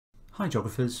Hi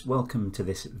geographers, welcome to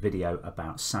this video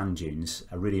about sand dunes,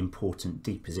 a really important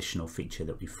depositional feature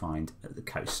that we find at the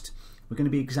coast. We're going to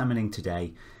be examining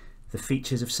today the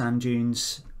features of sand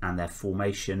dunes and their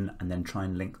formation, and then try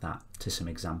and link that to some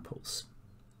examples.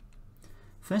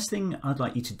 First thing I'd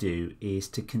like you to do is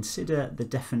to consider the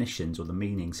definitions or the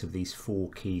meanings of these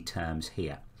four key terms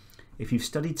here. If you've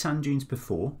studied sand dunes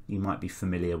before, you might be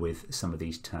familiar with some of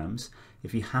these terms.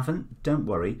 If you haven't, don't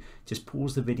worry, just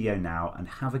pause the video now and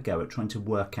have a go at trying to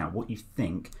work out what you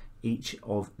think each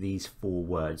of these four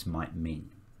words might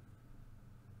mean.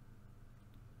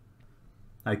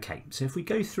 Okay, so if we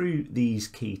go through these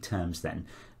key terms then,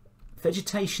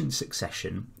 vegetation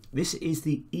succession, this is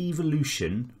the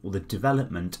evolution or the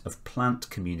development of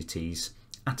plant communities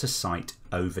at a site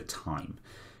over time.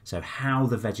 So how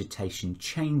the vegetation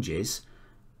changes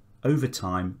over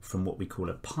time from what we call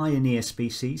a pioneer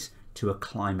species to a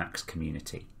climax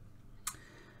community.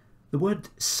 The word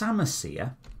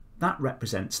Samosia, that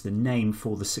represents the name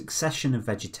for the succession of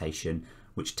vegetation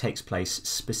which takes place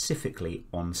specifically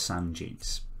on sand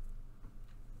dunes.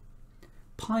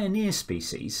 Pioneer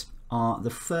species are the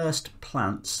first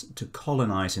plants to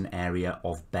colonise an area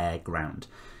of bare ground.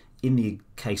 In the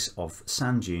case of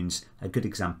sand dunes, a good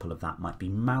example of that might be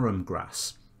marram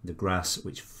grass, the grass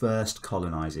which first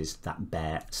colonises that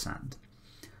bare sand.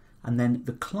 And then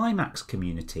the climax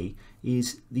community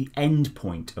is the end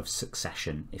point of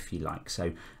succession, if you like.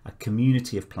 So a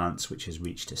community of plants which has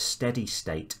reached a steady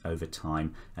state over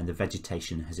time and the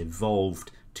vegetation has evolved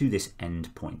to this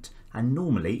end point. And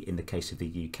normally, in the case of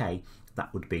the UK,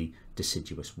 that would be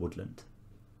deciduous woodland.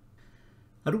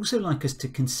 I'd also like us to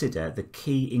consider the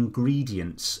key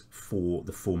ingredients for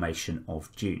the formation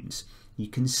of dunes. You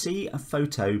can see a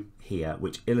photo here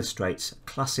which illustrates a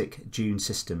classic dune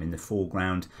system in the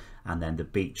foreground and then the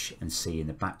beach and sea in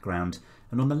the background.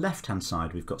 And on the left hand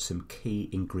side we've got some key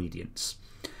ingredients.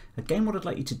 Again, what I'd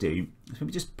like you to do is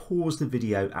maybe just pause the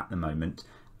video at the moment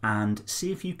and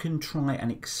see if you can try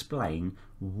and explain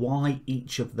why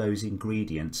each of those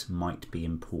ingredients might be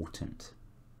important.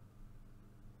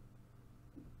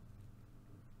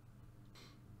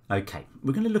 Okay,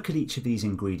 we're going to look at each of these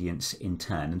ingredients in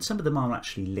turn, and some of them are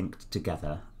actually linked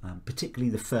together,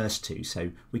 particularly the first two. So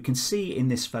we can see in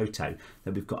this photo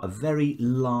that we've got a very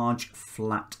large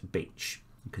flat beach.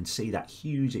 You can see that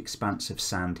huge expanse of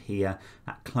sand here,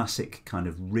 that classic kind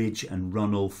of ridge and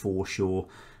runnel foreshore.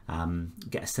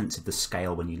 Get a sense of the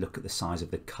scale when you look at the size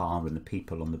of the car and the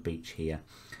people on the beach here.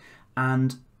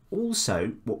 And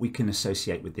also what we can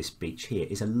associate with this beach here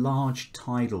is a large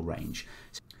tidal range.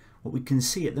 What we can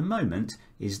see at the moment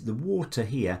is the water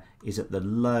here is at the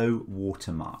low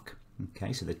water mark.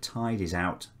 Okay, so the tide is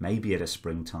out, maybe at a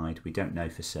spring tide, we don't know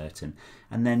for certain.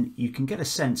 And then you can get a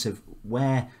sense of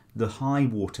where the high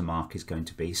water mark is going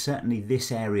to be. Certainly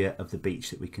this area of the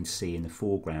beach that we can see in the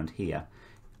foreground here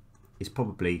is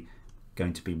probably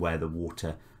going to be where the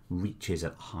water reaches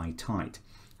at high tide.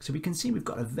 So we can see we've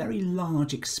got a very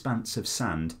large expanse of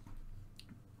sand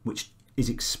which is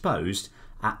exposed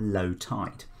at low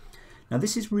tide. Now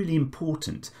this is really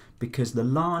important because the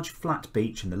large flat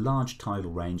beach and the large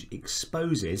tidal range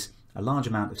exposes a large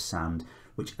amount of sand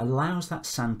which allows that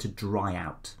sand to dry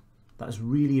out. That's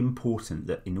really important,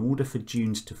 that in order for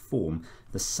dunes to form,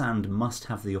 the sand must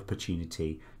have the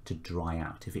opportunity to dry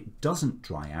out. If it doesn't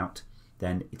dry out,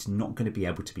 then it's not going to be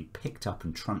able to be picked up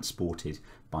and transported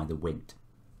by the wind.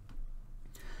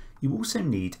 You also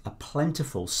need a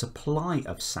plentiful supply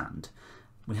of sand.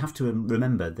 We have to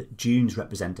remember that dunes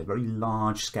represent a very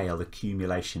large scale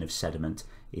accumulation of sediment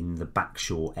in the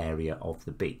backshore area of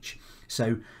the beach.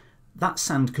 So that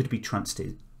sand could be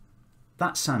transported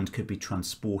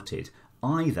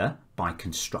either by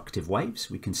constructive waves.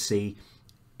 We can see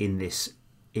in this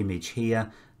image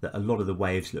here that a lot of the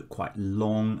waves look quite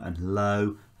long and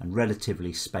low and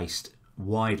relatively spaced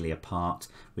widely apart.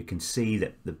 We can see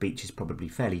that the beach is probably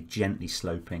fairly gently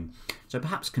sloping, so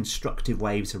perhaps constructive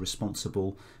waves are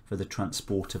responsible for the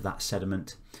transport of that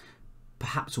sediment.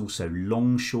 Perhaps also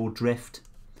longshore drift,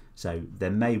 so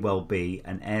there may well be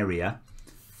an area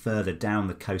further down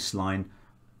the coastline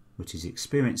which is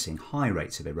experiencing high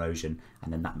rates of erosion,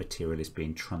 and then that material is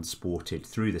being transported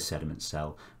through the sediment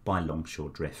cell by longshore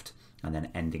drift and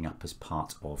then ending up as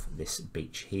part of this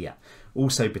beach here.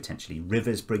 Also potentially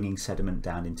rivers bringing sediment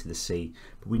down into the sea,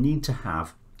 but we need to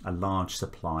have a large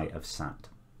supply of sand.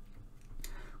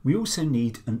 We also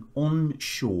need an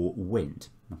onshore wind.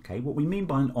 Okay, what we mean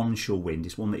by an onshore wind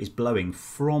is one that is blowing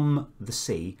from the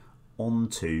sea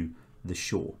onto the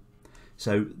shore.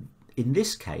 So in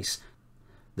this case,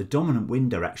 the dominant wind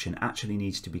direction actually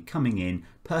needs to be coming in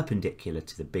perpendicular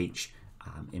to the beach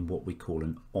in what we call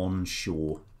an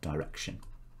onshore direction.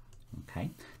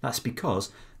 Okay, that's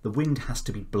because the wind has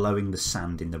to be blowing the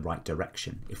sand in the right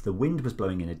direction. If the wind was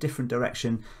blowing in a different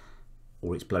direction,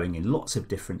 or it's blowing in lots of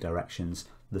different directions,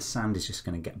 the sand is just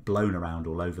going to get blown around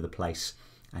all over the place,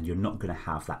 and you're not going to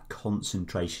have that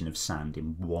concentration of sand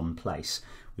in one place,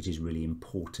 which is really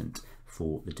important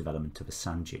for the development of a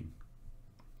sand dune.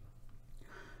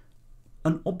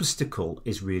 An obstacle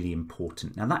is really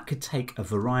important. Now that could take a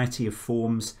variety of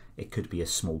forms. It could be a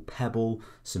small pebble,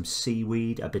 some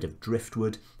seaweed, a bit of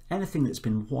driftwood, anything that's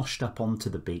been washed up onto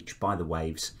the beach by the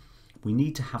waves. We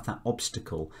need to have that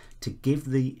obstacle to give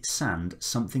the sand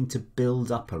something to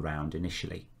build up around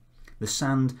initially. The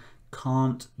sand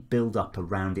can't build up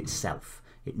around itself.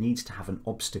 It needs to have an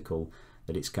obstacle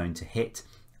that it's going to hit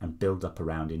and build up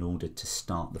around in order to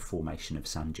start the formation of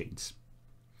sand dunes.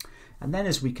 And then,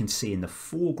 as we can see in the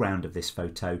foreground of this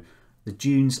photo, the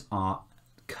dunes are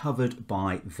covered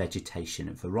by vegetation,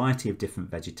 a variety of different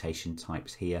vegetation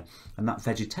types here. And that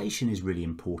vegetation is really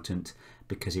important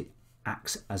because it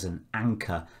acts as an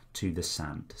anchor to the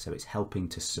sand. So it's helping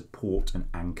to support and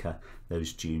anchor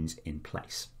those dunes in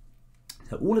place.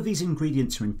 So all of these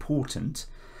ingredients are important.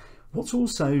 What's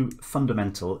also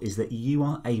fundamental is that you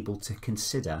are able to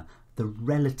consider the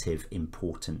relative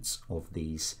importance of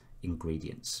these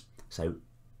ingredients. So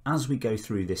as we go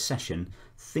through this session,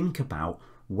 think about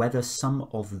whether some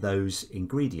of those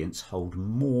ingredients hold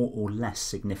more or less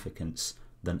significance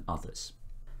than others.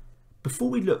 Before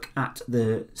we look at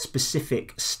the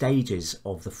specific stages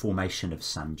of the formation of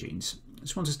sand dunes, I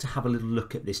just want us to have a little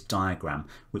look at this diagram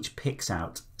which picks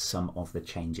out some of the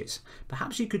changes.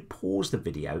 Perhaps you could pause the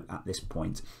video at this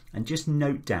point and just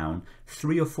note down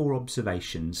 3 or 4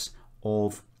 observations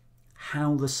of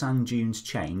how the sand dunes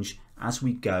change as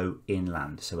we go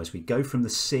inland. So as we go from the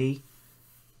sea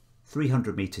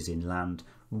 300 meters inland,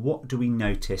 what do we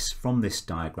notice from this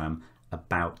diagram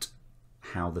about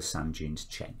how the sand dunes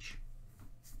change?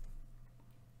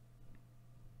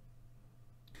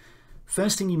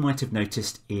 First thing you might have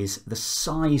noticed is the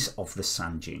size of the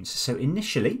sand dunes. So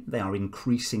initially they are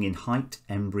increasing in height,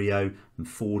 embryo and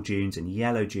fore dunes and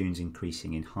yellow dunes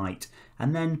increasing in height,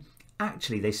 and then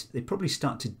actually they probably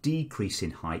start to decrease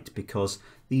in height because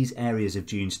these areas of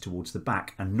dunes towards the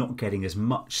back are not getting as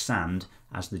much sand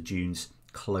as the dunes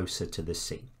closer to the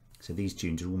sea. So these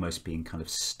dunes are almost being kind of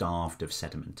starved of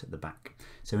sediment at the back.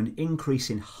 So an increase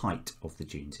in height of the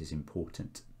dunes is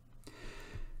important.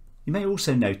 You may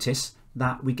also notice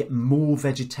that we get more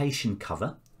vegetation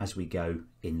cover as we go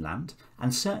inland,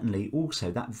 and certainly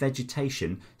also that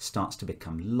vegetation starts to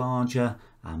become larger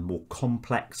and more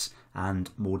complex and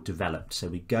more developed. So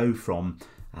we go from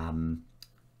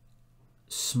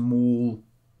small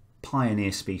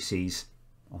pioneer species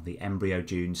of the embryo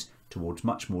dunes towards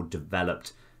much more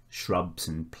developed shrubs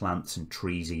and plants and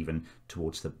trees even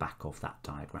towards the back of that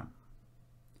diagram.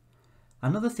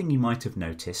 Another thing you might have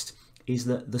noticed is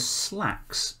that the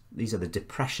slacks, these are the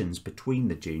depressions between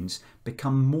the dunes,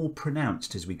 become more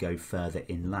pronounced as we go further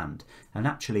inland. And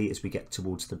actually as we get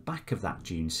towards the back of that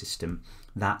dune system,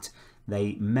 that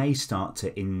they may start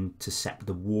to intercept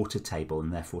the water table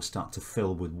and therefore start to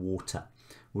fill with water.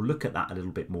 We'll look at that a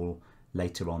little bit more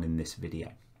later on in this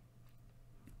video.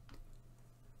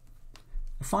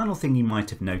 A final thing you might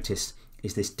have noticed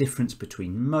is this difference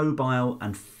between mobile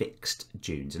and fixed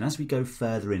dunes. And as we go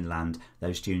further inland,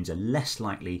 those dunes are less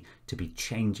likely to be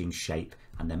changing shape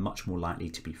and they're much more likely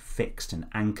to be fixed and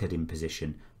anchored in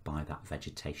position by that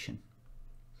vegetation.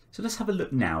 So let's have a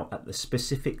look now at the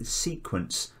specific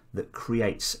sequence that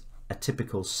creates a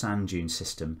typical sand dune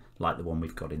system like the one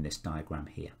we've got in this diagram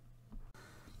here.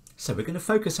 So we're going to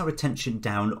focus our attention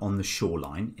down on the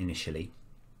shoreline initially.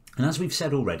 And as we've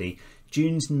said already,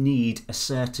 dunes need a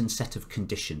certain set of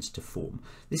conditions to form.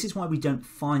 This is why we don't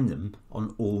find them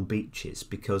on all beaches,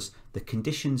 because the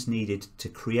conditions needed to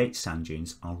create sand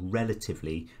dunes are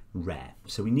relatively rare.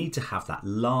 So we need to have that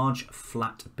large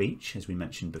flat beach, as we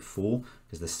mentioned before,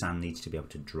 because the sand needs to be able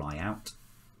to dry out.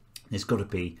 There's got to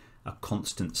be a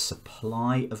constant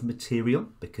supply of material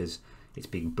because it's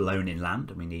being blown inland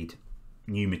and we need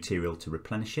new material to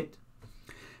replenish it.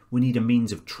 We need a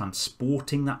means of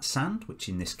transporting that sand, which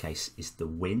in this case is the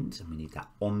wind, and we need that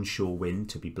onshore wind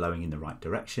to be blowing in the right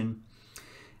direction.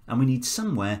 And we need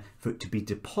somewhere for it to be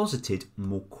deposited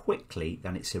more quickly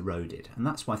than it's eroded. And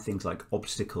that's why things like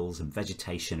obstacles and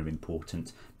vegetation are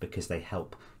important, because they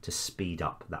help to speed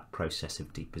up that process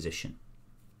of deposition.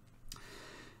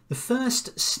 The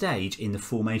first stage in the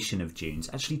formation of dunes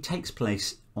actually takes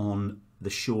place on the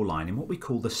shoreline in what we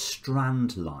call the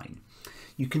strand line.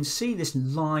 you can see this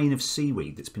line of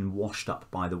seaweed that's been washed up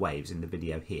by the waves in the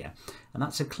video here, and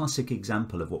that's a classic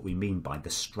example of what we mean by the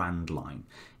strand line.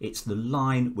 It's the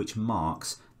line which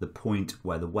marks the point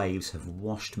where the waves have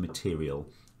washed material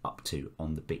up to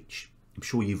on the beach. I'm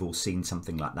sure you've all seen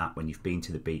something like that when you've been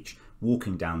to the beach,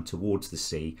 walking down towards the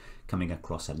sea, coming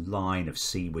across a line of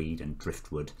seaweed and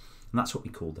driftwood, and that's what we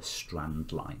call the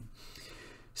strand line.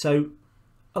 So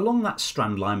along that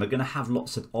strand line we're going to have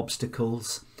lots of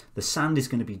obstacles. The sand is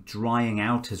going to be drying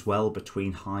out as well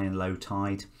between high and low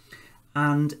tide,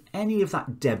 and any of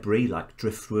that debris like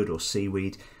driftwood or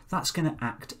seaweed, that's going to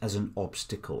act as an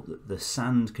obstacle that the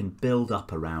sand can build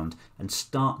up around and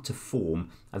start to form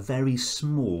a very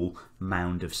small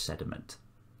mound of sediment.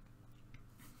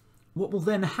 What will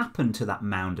then happen to that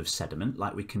mound of sediment,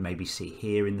 like we can maybe see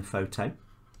here in the photo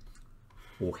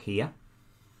or here,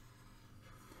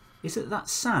 is that that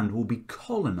sand will be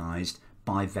colonised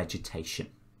by vegetation.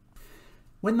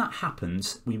 When that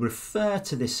happens, we refer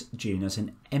to this dune as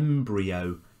an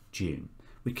embryo dune.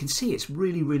 We can see it's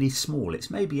really small.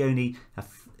 It's maybe only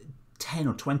 10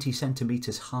 or 20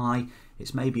 centimetres high.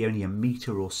 It's maybe only a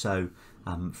metre or so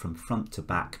from front to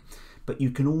back. But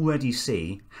you can already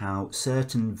see how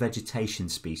certain vegetation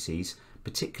species,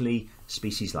 particularly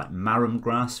species like marram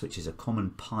grass, which is a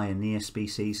common pioneer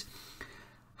species,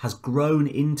 has grown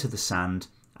into the sand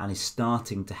and is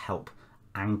starting to help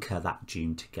anchor that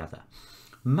dune together.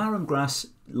 Marram grass,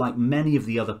 like many of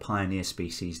the other pioneer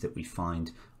species that we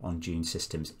find on dune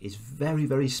systems, is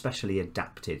very specially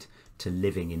adapted to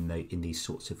living in these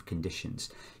sorts of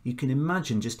conditions. You can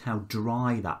imagine just how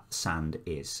dry that sand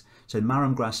is. So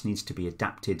marram grass needs to be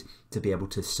adapted to be able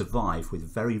to survive with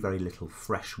very little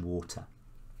fresh water.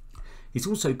 It's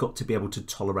also got to be able to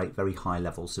tolerate very high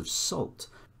levels of salt.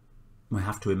 We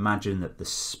have to imagine that the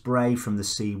spray from the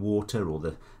sea water or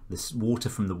the water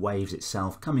from the waves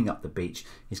itself coming up the beach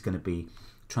is going to be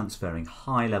transferring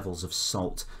high levels of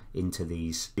salt into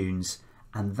these dunes,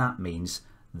 and that means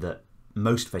that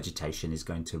most vegetation is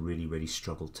going to really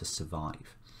struggle to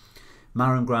survive.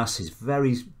 Marram grass is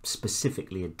very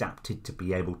specifically adapted to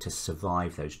be able to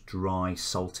survive those dry,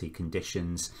 salty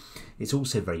conditions. It's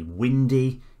also very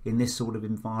windy in this sort of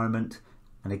environment,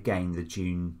 and again the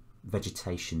dune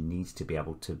vegetation needs to be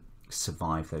able to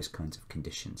survive those kinds of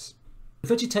conditions. The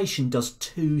vegetation does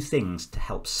two things to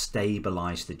help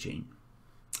stabilise the dune.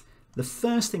 The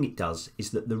first thing it does is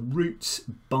that the roots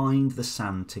bind the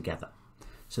sand together.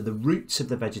 So the roots of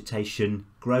the vegetation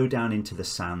grow down into the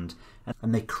sand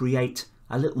and they create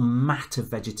a little mat of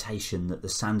vegetation that the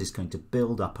sand is going to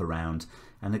build up around,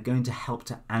 and are going to help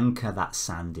to anchor that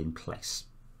sand in place.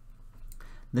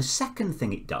 The second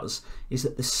thing it does is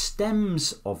that the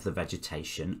stems of the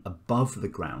vegetation above the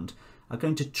ground are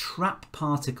going to trap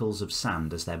particles of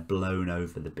sand as they're blown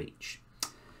over the beach.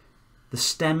 The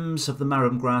stems of the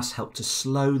marram grass help to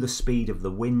slow the speed of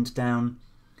the wind down.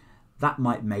 That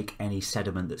might make any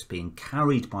sediment that's being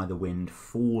carried by the wind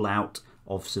fall out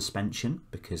of suspension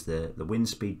because the wind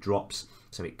speed drops,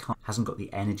 so it hasn't got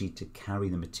the energy to carry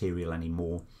the material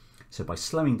anymore. So by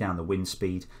slowing down the wind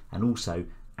speed and also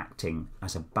acting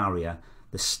as a barrier,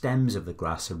 the stems of the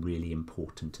grass are really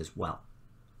important as well.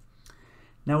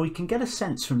 Now we can get a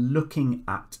sense from looking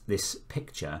at this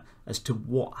picture as to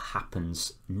what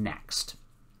happens next.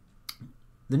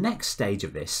 The next stage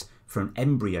of this, for an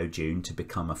embryo dune to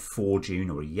become a fore-dune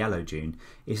or a yellow dune,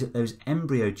 is that those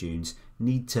embryo dunes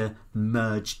need to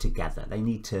merge together. They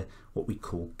need to, what we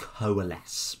call,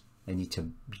 coalesce. They need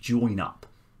to join up.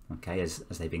 Okay, as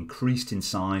they've increased in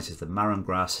size, as the marram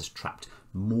grass has trapped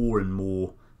more and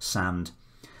more sand,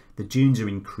 the dunes are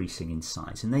increasing in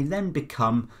size, and they then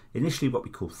become initially what we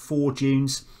call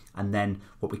fore-dunes and then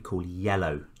what we call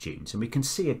yellow dunes. And we can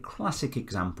see a classic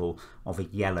example of a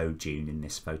yellow dune in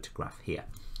this photograph here.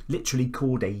 Literally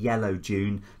called a yellow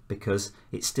dune because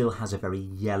it still has a very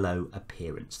yellow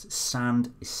appearance.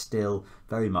 Sand is still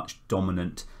very much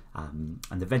dominant, and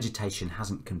the vegetation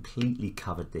hasn't completely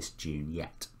covered this dune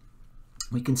yet.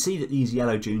 We can see that these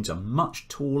yellow dunes are much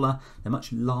taller, they're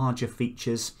much larger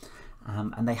features,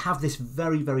 and they have this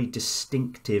very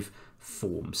distinctive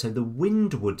form. So the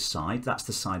windward side, that's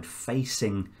the side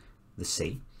facing the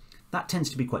sea, that tends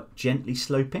to be quite gently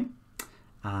sloping,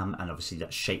 and obviously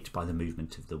that's shaped by the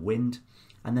movement of the wind.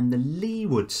 And then the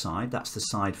leeward side, that's the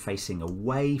side facing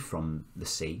away from the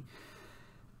sea,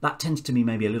 that tends to be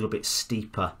maybe a little bit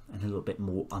steeper and a little bit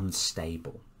more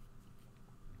unstable.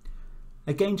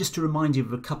 Again, just to remind you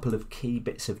of a couple of key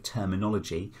bits of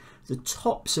terminology, the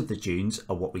tops of the dunes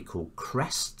are what we call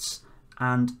crests,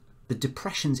 and the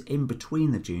depressions in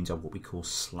between the dunes are what we call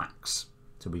slacks.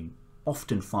 So we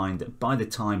often find that by the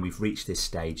time we've reached this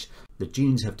stage, the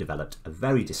dunes have developed a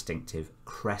very distinctive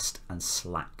crest and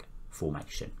slack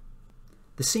formation.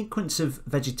 The sequence of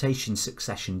vegetation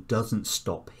succession doesn't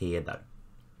stop here though.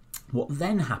 What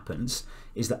then happens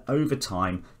is that over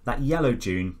time that yellow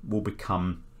dune will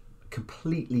become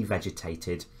completely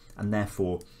vegetated and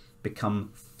therefore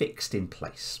become fixed in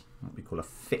place. What we call a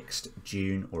fixed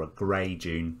dune or a grey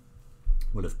dune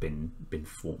will have been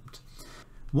formed.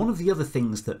 One of the other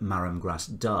things that marram grass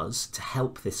does to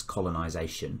help this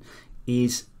colonisation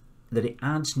is that it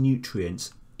adds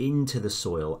nutrients into the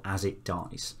soil as it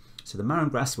dies. So the marram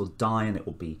grass will die and it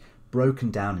will be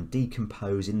broken down and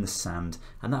decompose in the sand,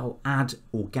 and that will add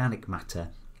organic matter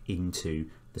into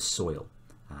the soil.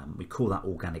 We call that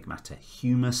organic matter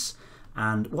humus,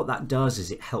 and what that does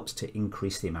is it helps to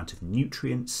increase the amount of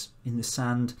nutrients in the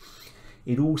sand.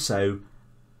 It also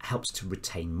helps to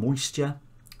retain moisture,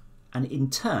 and in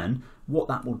turn what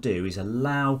that will do is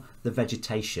allow the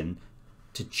vegetation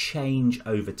to change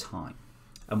over time,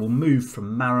 and we'll move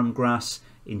from marram grass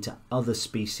into other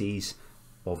species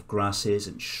of grasses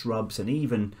and shrubs, and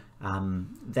even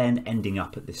then ending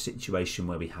up at this situation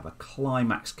where we have a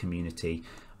climax community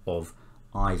of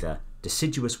either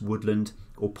deciduous woodland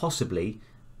or possibly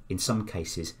in some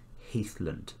cases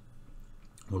heathland.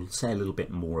 We'll say a little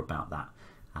bit more about that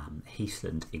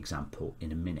heathland example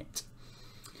in a minute.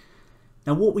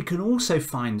 Now what we can also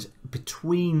find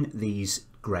between these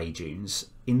grey dunes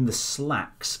in the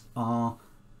slacks are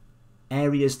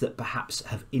areas that perhaps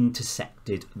have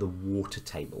intersected the water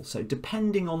table. So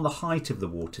depending on the height of the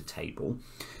water table,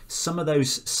 some of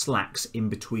those slacks in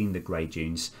between the grey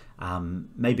dunes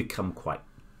may become quite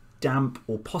damp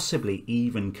or possibly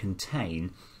even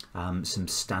contain some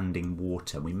standing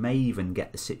water. We may even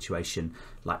get the situation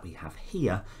like we have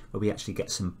here, where we actually get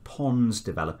some ponds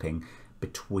developing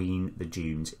between the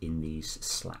dunes in these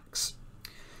slacks.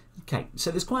 Okay, so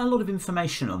there's quite a lot of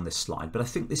information on this slide, but I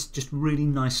think this just really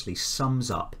nicely sums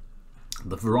up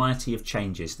the variety of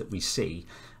changes that we see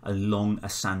along a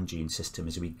sand dune system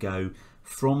as we go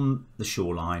from the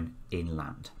shoreline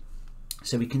inland.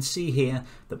 So we can see here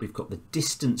that we've got the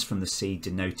distance from the sea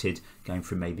denoted going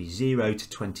from maybe 0 to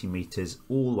 20 meters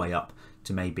all the way up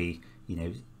to maybe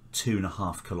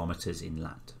 2.5 kilometers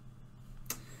inland.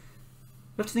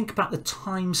 We have to think about the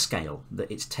time scale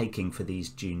that it's taking for these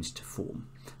dunes to form.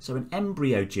 So an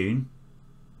embryo dune,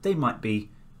 they might be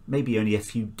maybe only a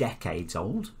few decades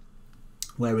old,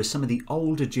 whereas some of the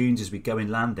older dunes as we go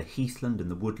inland, the heathland and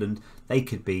the woodland, they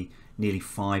could be nearly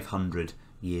 500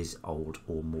 years old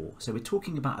or more. So we're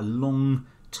talking about a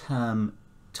long-term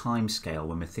time scale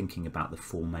when we're thinking about the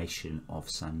formation of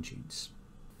sand dunes.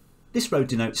 This row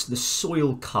denotes the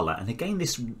soil colour, and again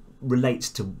this relates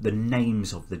to the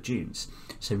names of the dunes.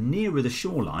 So nearer the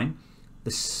shoreline,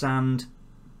 the sand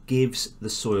gives the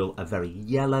soil a very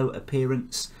yellow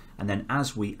appearance, and then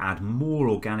as we add more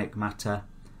organic matter,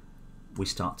 we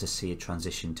start to see a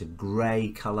transition to grey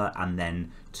colour and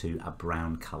then to a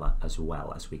brown colour as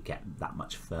well as we get that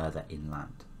much further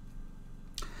inland.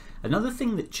 Another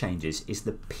thing that changes is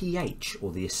the pH,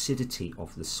 or the acidity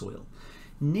of the soil.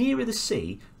 Nearer the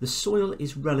sea, the soil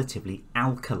is relatively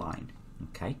alkaline.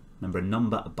 Okay, remember a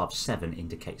number above 7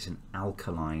 indicates an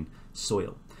alkaline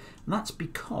soil. And that's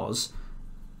because,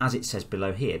 as it says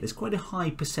below here, there's quite a high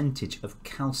percentage of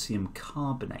calcium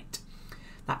carbonate.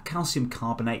 That calcium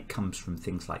carbonate comes from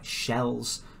things like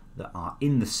shells that are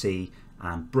in the sea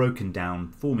and broken down,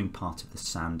 forming part of the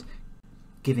sand,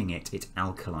 giving it its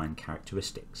alkaline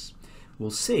characteristics. We'll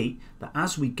see that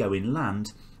as we go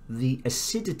inland, the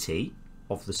acidity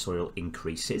of the soil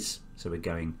increases. So we're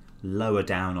going lower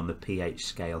down on the pH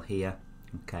scale here.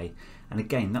 Okay, and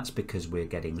again that's because we're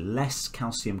getting less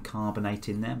calcium carbonate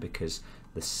in there because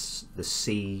the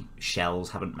sea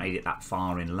shells haven't made it that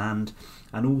far inland,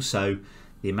 and also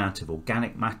the amount of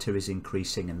organic matter is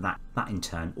increasing, and that in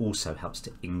turn also helps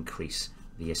to increase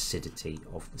the acidity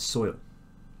of the soil.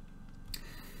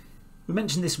 We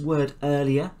mentioned this word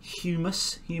earlier,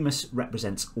 humus. Humus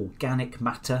represents organic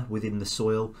matter within the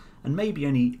soil, and maybe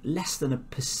only less than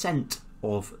 1%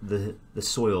 of the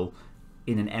soil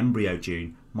in an embryo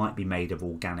dune might be made of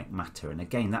organic matter. And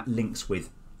again, that links with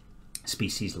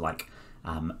species like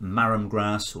marram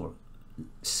grass or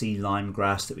sea lime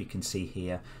grass that we can see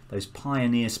here, those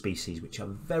pioneer species which are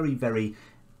very, very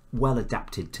well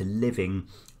adapted to living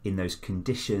in those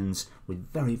conditions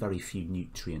with very, very few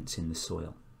nutrients in the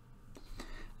soil.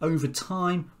 Over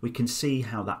time, we can see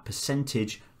how that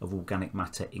percentage of organic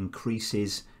matter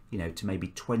increases, to maybe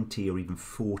 20 or even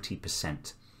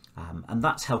 40%. And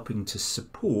that's helping to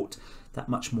support that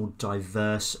much more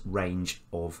diverse range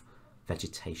of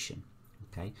vegetation.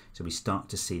 Okay, so we start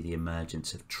to see the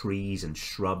emergence of trees and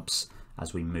shrubs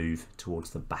as we move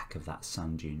towards the back of that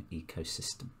sand dune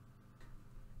ecosystem.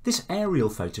 This aerial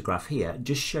photograph here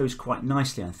just shows quite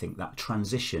nicely, I think, that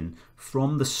transition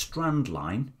from the strand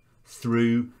line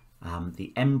through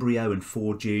the embryo and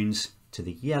fore dunes to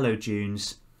the yellow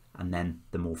dunes, and then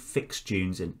the more fixed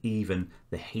dunes, and even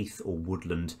the heath or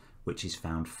woodland which is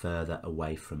found further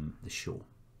away from the shore.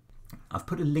 I've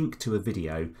put a link to a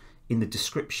video in the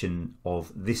description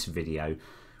of this video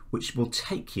which will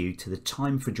take you to the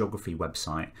Time for Geography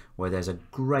website, where there's a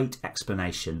great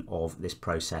explanation of this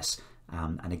process,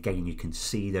 and again you can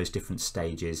see those different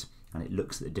stages, and it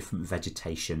looks at the different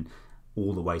vegetation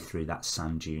all the way through that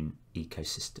sand dune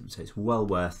ecosystem. So it's well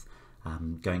worth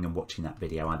going and watching that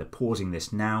video, either pausing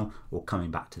this now or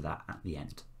coming back to that at the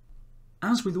end.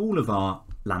 As with all of our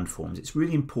landforms, it's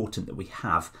really important that we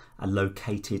have a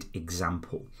located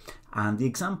example, and the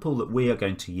example that we are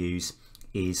going to use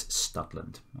is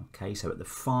studland. Okay, so at the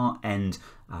far end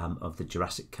of the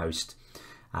Jurassic coast,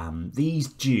 these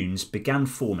dunes began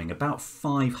forming about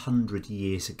 500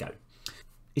 years ago.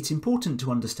 It's important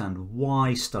to understand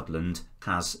why studland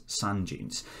has sand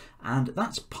dunes, and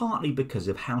that's partly because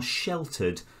of how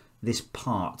sheltered this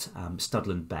part,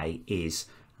 Studland Bay, is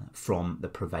from the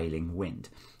prevailing wind,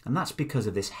 and that's because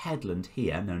of this headland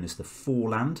here known as the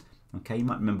foreland. Okay, you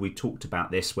might remember we talked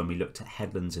about this when we looked at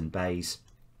headlands and bays.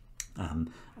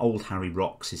 Old Harry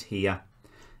Rocks is here,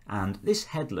 and this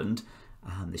headland,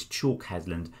 this chalk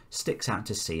headland, sticks out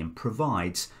to sea and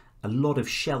provides a lot of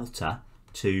shelter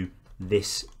to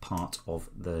this part of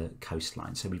the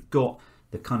coastline. So we've got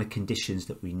the kind of conditions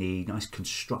that we need, nice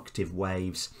constructive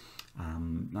waves,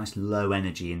 nice low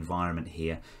energy environment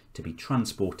here to be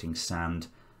transporting sand.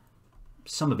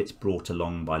 Some of it's brought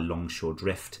along by longshore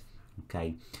drift,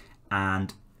 okay,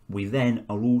 and we then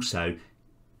are also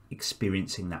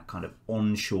experiencing that kind of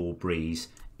onshore breeze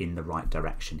in the right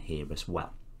direction here as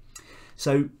well.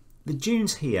 So the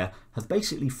dunes here have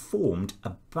basically formed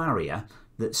a barrier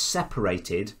that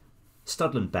separated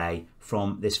Studland Bay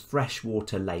from this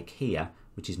freshwater lake here,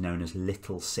 which is known as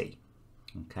Little Sea.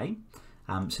 Okay,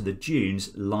 so the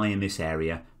dunes lie in this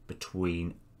area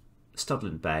between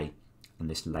Studland Bay and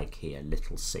this lake here,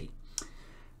 Little Sea.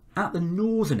 At the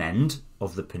northern end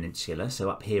of the peninsula, so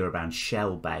up here around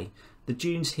Shell Bay, the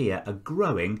dunes here are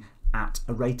growing at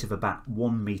a rate of about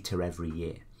 1 metre every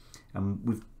year. And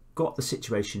we've got the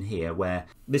situation here where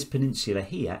this peninsula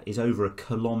here is over 1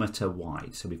 kilometre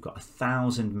wide. So we've got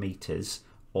 1,000 metres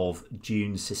of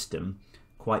dune system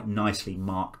quite nicely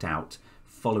marked out,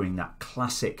 following that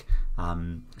classic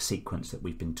sequence that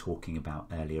we've been talking about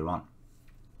earlier on.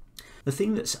 The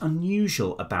thing that's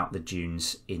unusual about the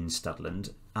dunes in Studland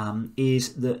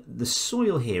is that the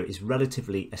soil here is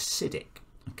relatively acidic.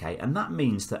 Okay, and that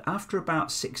means that after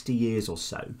about 60 years or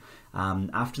so,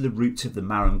 after the roots of the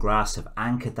marram grass have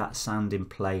anchored that sand in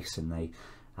place and they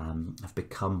have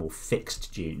become more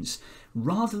fixed dunes,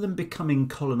 rather than becoming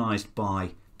colonised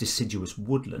by deciduous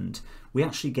woodland, we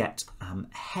actually get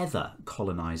heather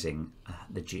colonising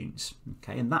the dunes.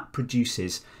 Okay, and that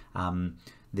produces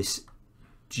this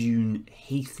dune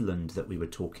heathland that we were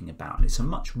talking about, and it's a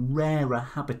much rarer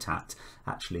habitat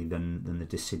actually than the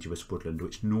deciduous woodland,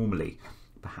 which normally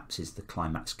perhaps is the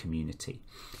climax community.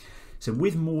 So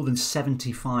with more than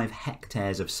 75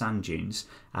 hectares of sand dunes,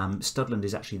 Studland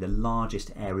is actually the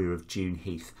largest area of dune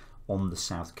heath on the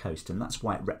south coast, and that's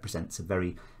why it represents a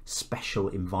very special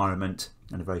environment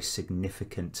and a very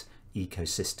significant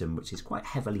ecosystem which is quite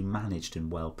heavily managed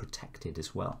and well protected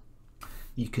as well.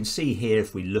 You can see here,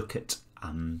 if we look at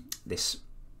this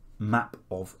map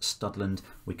of Studland,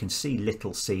 we can see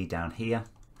Little Sea down here,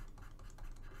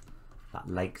 that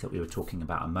lake that we were talking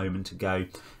about a moment ago,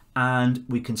 and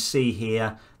we can see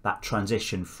here that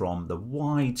transition from the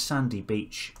wide sandy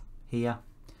beach here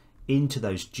into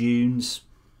those dunes,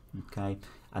 okay,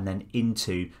 and then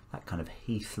into that kind of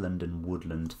heathland and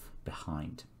woodland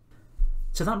behind.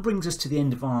 So that brings us to the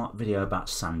end of our video about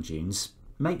sand dunes.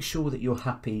 Make sure that you're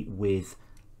happy with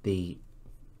the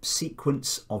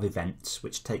sequence of events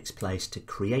which takes place to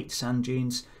create sand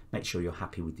dunes. Make sure you're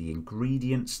happy with the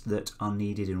ingredients that are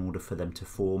needed in order for them to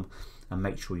form, and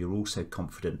make sure you're also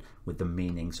confident with the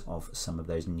meanings of some of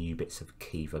those new bits of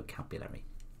key vocabulary.